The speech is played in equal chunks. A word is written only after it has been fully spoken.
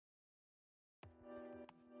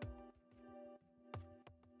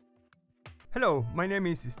Hello, my name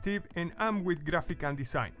is Steve and I'm with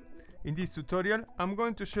Graphic&Design. In this tutorial, I'm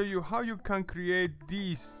going to show you how you can create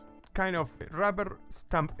this kind of rubber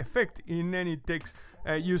stamp effect in any text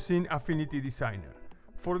using Affinity Designer.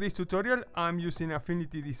 For this tutorial, I'm using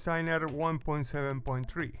Affinity Designer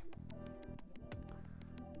 1.7.3.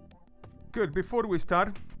 Good, before we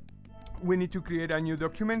start, we need to create a new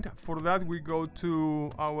document. For that, we go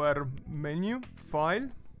to our menu, File,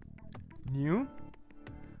 New.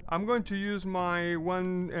 I'm going to use my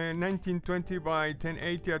 1920 by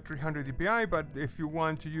 1080 at 300 dpi, but if you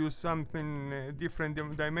want to use something different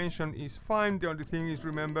dimension is fine. The only thing is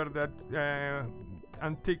remember that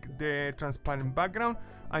untick the transparent background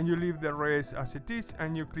and you leave the rest as it is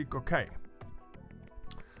and you click OK.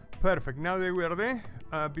 Perfect. Now that we are there,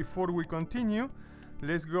 before we continue,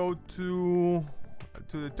 let's go to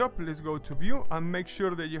the top. Let's go to View and make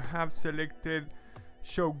sure that you have selected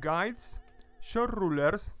Show Guides, Show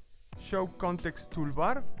Rulers, Show Context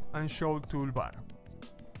Toolbar and Show Toolbar.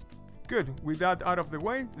 Good, with that out of the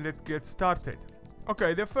way, let's get started.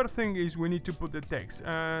 Okay, the first thing is we need to put the text.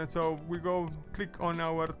 So we go click on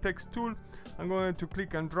our text tool. I'm going to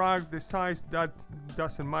click and drag the size. That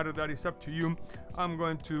doesn't matter, that is up to you. I'm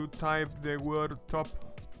going to type the word Top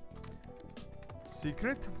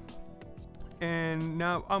Secret. And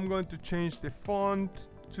now I'm going to change the font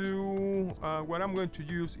to what I'm going to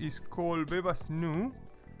use is called Bebas New.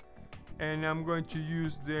 And I'm going to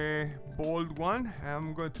use the bold one.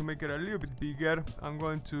 I'm going to make it a little bit bigger. I'm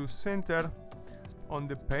going to center on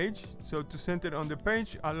the page. So to center on the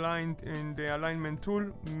page, aligned in the alignment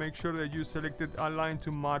tool, make sure that you selected align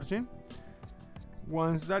to margin.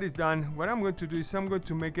 Once that is done, what I'm going to do is I'm going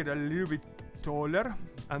to make it a little bit taller.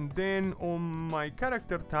 And then on my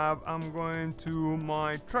character tab, I'm going to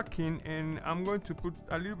my tracking and I'm going to put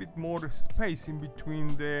a little bit more space in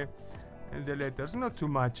between the letters, not too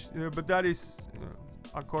much, but that is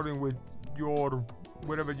according with your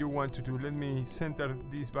whatever you want to do. Let me center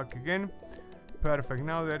this back again. Perfect.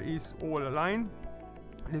 Now that is all aligned.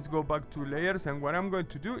 Let's go back to layers, and what I'm going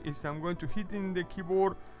to do is I'm going to hit in the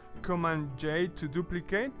keyboard Command J to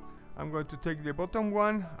duplicate. I'm going to take the bottom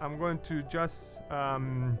one. I'm going to just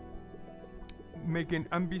make it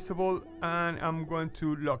invisible, and I'm going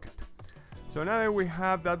to lock it. So now that we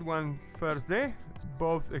have that one first there,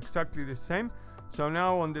 both exactly the same. So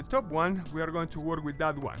now on the top one, we are going to work with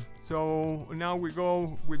that one. So now we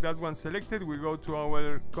go with that one selected. We go to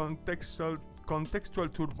our contextual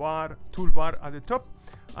toolbar at the top,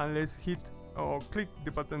 and let's hit or click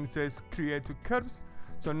the button that says Create to Curves.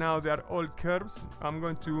 So now they are all curves. I'm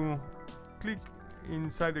going to click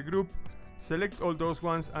inside the group, select all those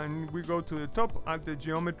ones, and we go to the top at the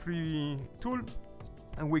geometry tool,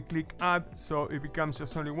 and we click Add, so it becomes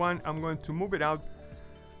just only one. I'm going to move it out,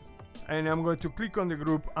 and I'm going to click on the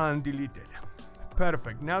group and delete it.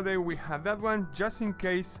 Perfect. Now that we have that one, just in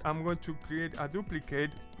case, I'm going to create a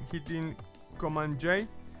duplicate, hitting Command J,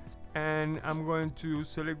 and I'm going to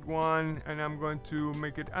select one, and I'm going to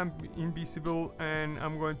make it invisible, and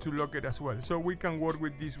I'm going to lock it as well, so we can work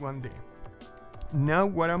with this one there. Now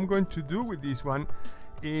what I'm going to do with this one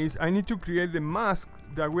is I need to create the mask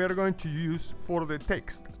that we are going to use for the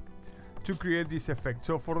text to create this effect.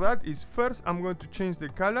 So for that is first I'm going to change the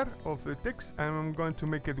color of the text, and I'm going to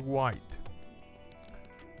make it white.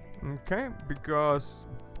 Okay, because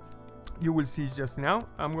you will see just now.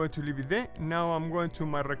 I'm going to leave it there. Now I'm going to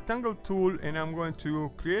my rectangle tool, and I'm going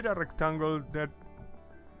to create a rectangle that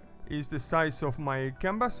is the size of my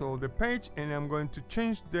canvas or the page, and I'm going to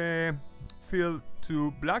change the fill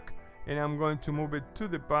to black, and I'm going to move it to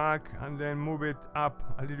the back and then move it up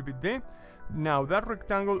a little bit there. Now that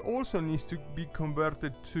rectangle also needs to be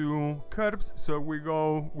converted to curves, so we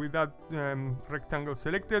go with that rectangle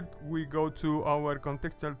selected, we go to our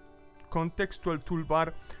contextual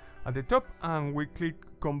toolbar at the top, and we click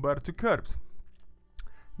Convert to Curves.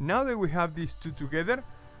 Now that we have these two together,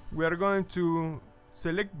 we are going to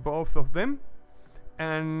select both of them,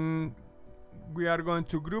 and we are going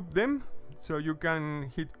to group them. So you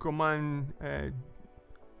can hit Command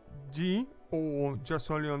G, or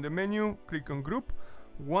just only on the menu, click on Group.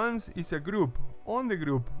 Once it's a group, on the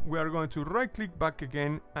group, we are going to right click back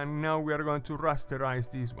again, and now we are going to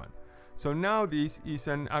rasterize this one. So now this is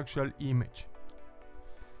an actual image.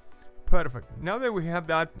 Perfect. Now that we have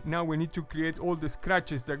that, now we need to create all the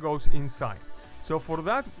scratches that goes inside. So for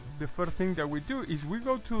that, the first thing that we do is we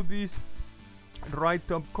go to this right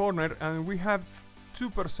top corner, and we have two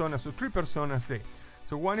personas or three personas there.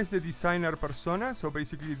 So one is the designer persona, so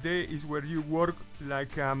basically there is where you work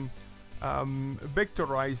like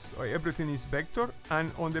vectorize, or everything is vector,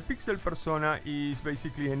 and on the pixel persona is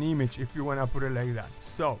basically an image, if you want to put it like that.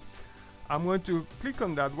 So I'm going to click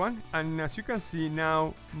on that one, and as you can see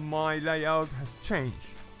now my layout has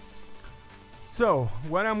changed. So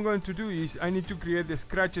what I'm going to do is I need to create the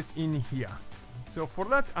scratches in here. So for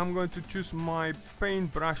that I'm going to choose my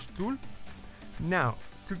paintbrush tool. Now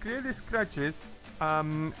to create the scratches,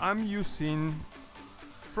 I'm using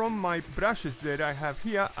from my brushes that I have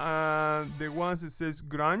here the ones that says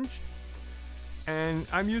grunge, and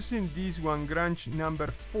I'm using this one, grunge number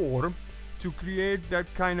 4, to create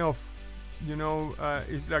that kind of, you know,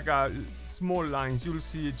 it's like a small lines. You'll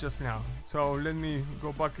see it just now. So let me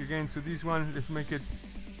go back again to this one. Let's make it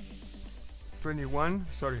 21.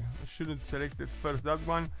 Sorry, I shouldn't select it first, that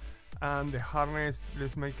one. And the hardness,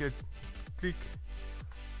 let's make it click.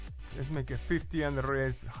 Let's make it 50 and the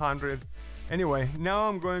red 100. Anyway, now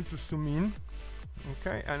I'm going to zoom in,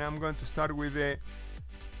 okay, and I'm going to start with the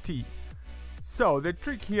T. So the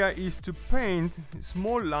trick here is to paint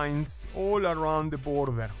small lines all around the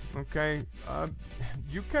border, okay.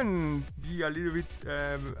 You can be a little bit,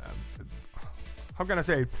 how can I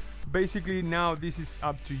say it? Basically now this is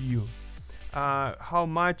up to you, how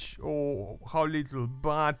much or how little,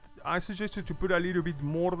 but I suggest you to put a little bit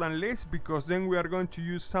more than less, because then we are going to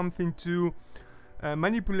use something to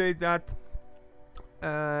manipulate that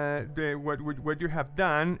what you have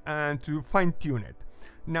done and to fine-tune it.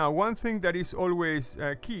 Now one thing that is always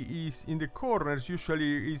key is in the corners,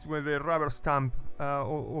 usually is where the rubber stamp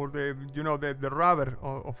or the, you know, the rubber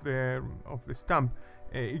of the stamp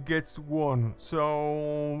it gets worn,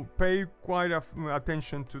 so pay quite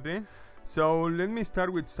attention to this. So let me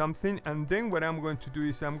start with something, and then what I'm going to do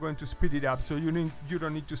is I'm going to speed it up, so you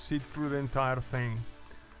don't need to sit through the entire thing.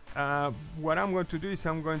 What I'm going to do is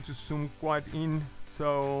I'm going to zoom quite in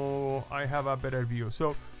so I have a better view.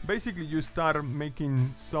 So basically you start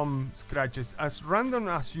making some scratches as random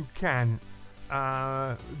as you can,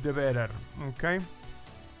 the better, okay.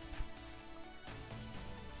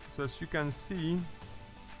 So as you can see,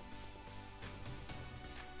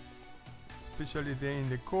 especially there in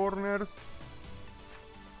the corners,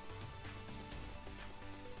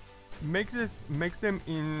 makes them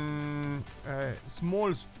in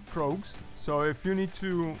small strokes. So if you need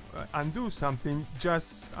to undo something,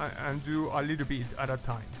 just undo a little bit at a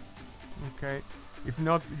time, okay. If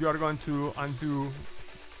not, you are going to undo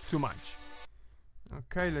too much.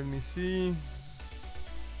 Okay, let me see.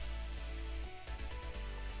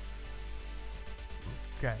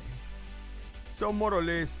 Okay, so more or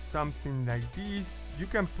less something like this. You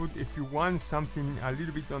can put, if you want, something a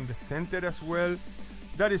little bit on the center as well.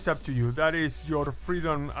 That is up to you. That is your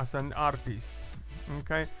freedom as an artist,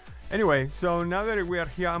 okay. Anyway, so now that we are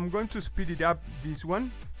here, I'm going to speed it up, this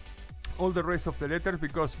one, all the rest of the letters,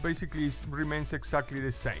 because basically it remains exactly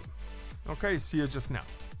the same. Okay, see you just now.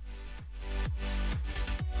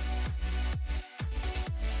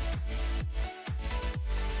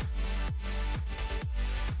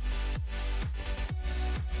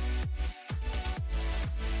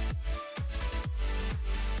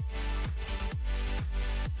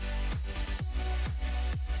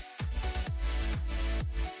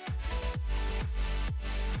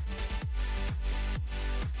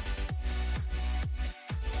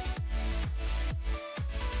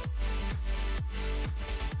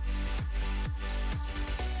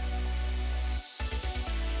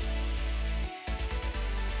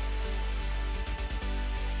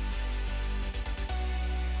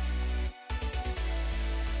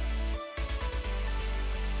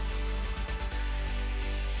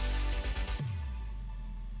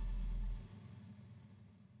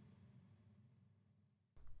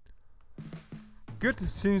 Good,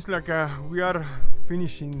 seems like we are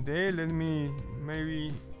finishing there. Let me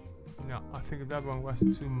maybe, no, I think that one was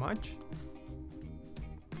too much.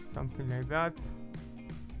 Something like that.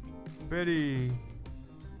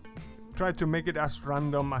 Try to make it as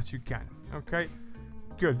random as you can. Okay,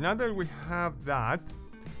 good. Now that we have that,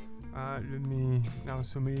 let me now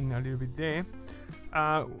zoom in a little bit there.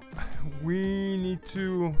 We need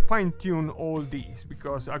to fine-tune all these,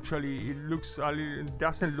 because actually it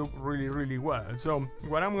doesn't look really well. So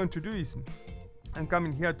what I'm going to do is I'm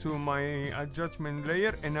coming here to my adjustment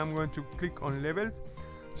layer, and I'm going to click on levels.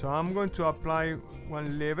 So I'm going to apply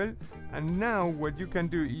one level, and now what you can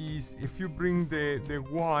do is if you bring the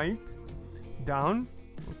white down,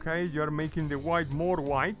 okay, you're making the white more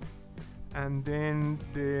white, and then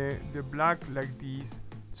the black like this.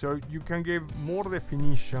 So you can give more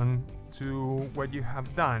definition to what you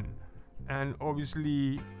have done, and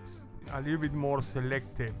obviously a little bit more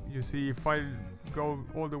selective. You see, if I go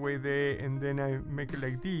all the way there and then I make it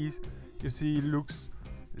like this, you see it looks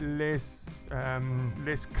less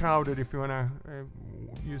crowded, if you wanna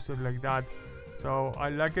use it like that. So I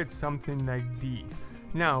like it something like this.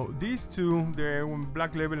 Now these two, the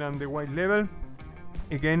black level and the white level,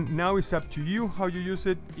 again, now it's up to you how you use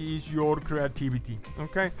it, is your creativity.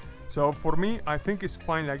 Okay, so for me I think it's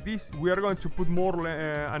fine like this. We are going to put more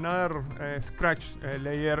another scratch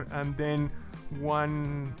layer, and then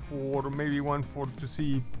one for to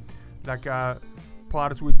see like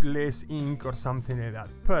parts with less ink or something like that.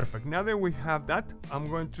 Perfect. Now that we have that, I'm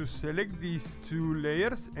going to select these two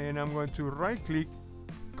layers and I'm going to right click,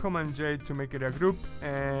 Command J to make it a group,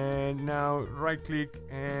 and now right click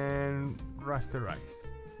and rasterize.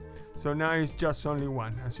 So now it's just only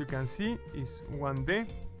one. As you can see, it's one there.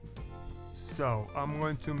 So I'm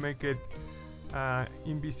going to make it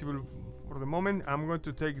invisible for the moment. I'm going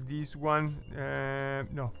to take this one,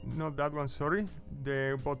 no, not that one, sorry,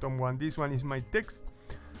 the bottom one. This one is my text.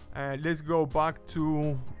 Let's go back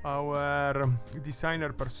to our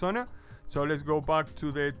designer persona. So let's go back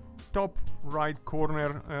to the top right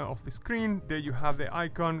corner of the screen. There you have the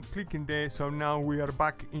icon, clicking there. So now we are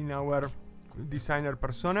back in our designer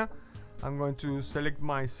persona. I'm going to select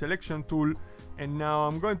my selection tool, and now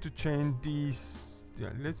I'm going to change this.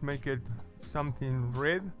 Let's make it something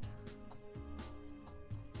red,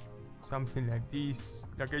 something like this,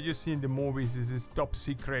 like you see in the movies. This is top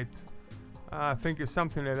secret. I think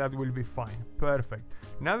something like that will be fine. Perfect.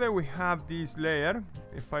 Now that we have this layer,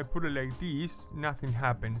 if I put it like this, nothing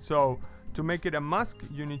happens. So to make it a mask,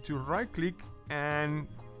 you need to right click and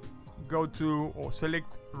go to or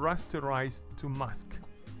select rasterize to mask.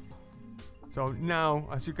 So now,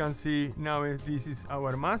 as you can see, now this is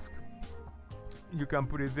our mask. You can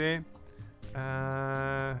put it there.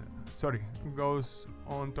 Sorry, it goes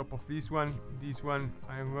on top of this one. This one,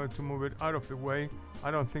 I'm going to move it out of the way.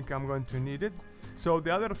 I don't think I'm going to need it. So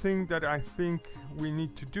the other thing that I think we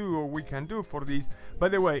need to do, or we can do for this, by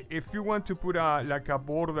the way, if you want to put like a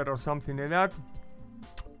border or something like that,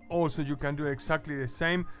 also you can do exactly the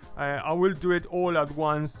same. I will do it all at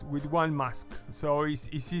once with one mask, so it's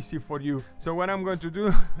easy for you. So what I'm going to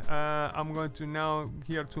do, I'm going to now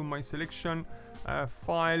here to my selection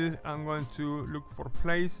file, I'm going to look for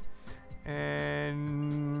place,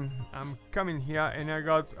 and I'm coming here and I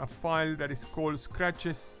got a file that is called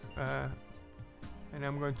scratches, and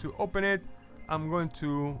I'm going to open it. I'm going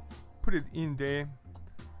to put it in there.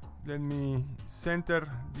 Let me center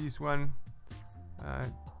this one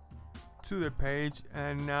to the page,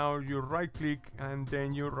 and now you right click and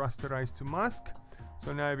then you rasterize to mask.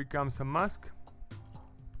 So now it becomes a mask.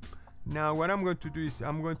 Now what I'm going to do is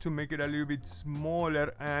I'm going to make it a little bit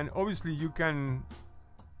smaller, and obviously you can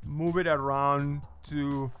move it around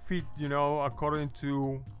to fit, you know, according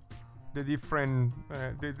to the different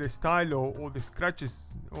the style or the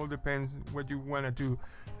scratches. All depends what you want to do.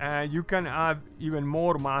 You can add even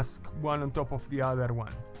more mask one on top of the other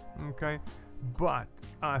one. Okay, but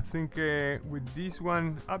I think with this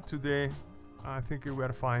one up to there, I think we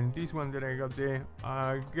are fine. This one that I got there,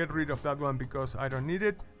 get rid of that one because I don't need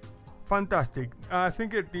it. Fantastic. I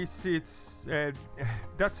think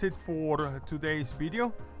that's it for today's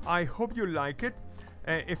video. I hope you like it.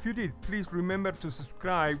 If you did, please remember to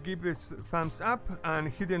subscribe, give this thumbs up and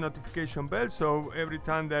hit the notification bell, so every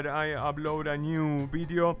time that I upload a new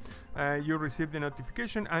video, you receive the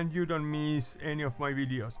notification and you don't miss any of my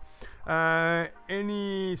videos.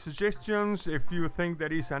 Any suggestions, if you think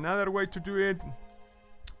there is another way to do it,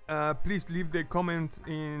 please leave the comment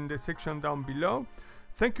in the section down below.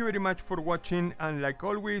 Thank you very much for watching, and like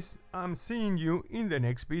always, I'm seeing you in the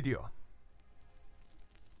next video.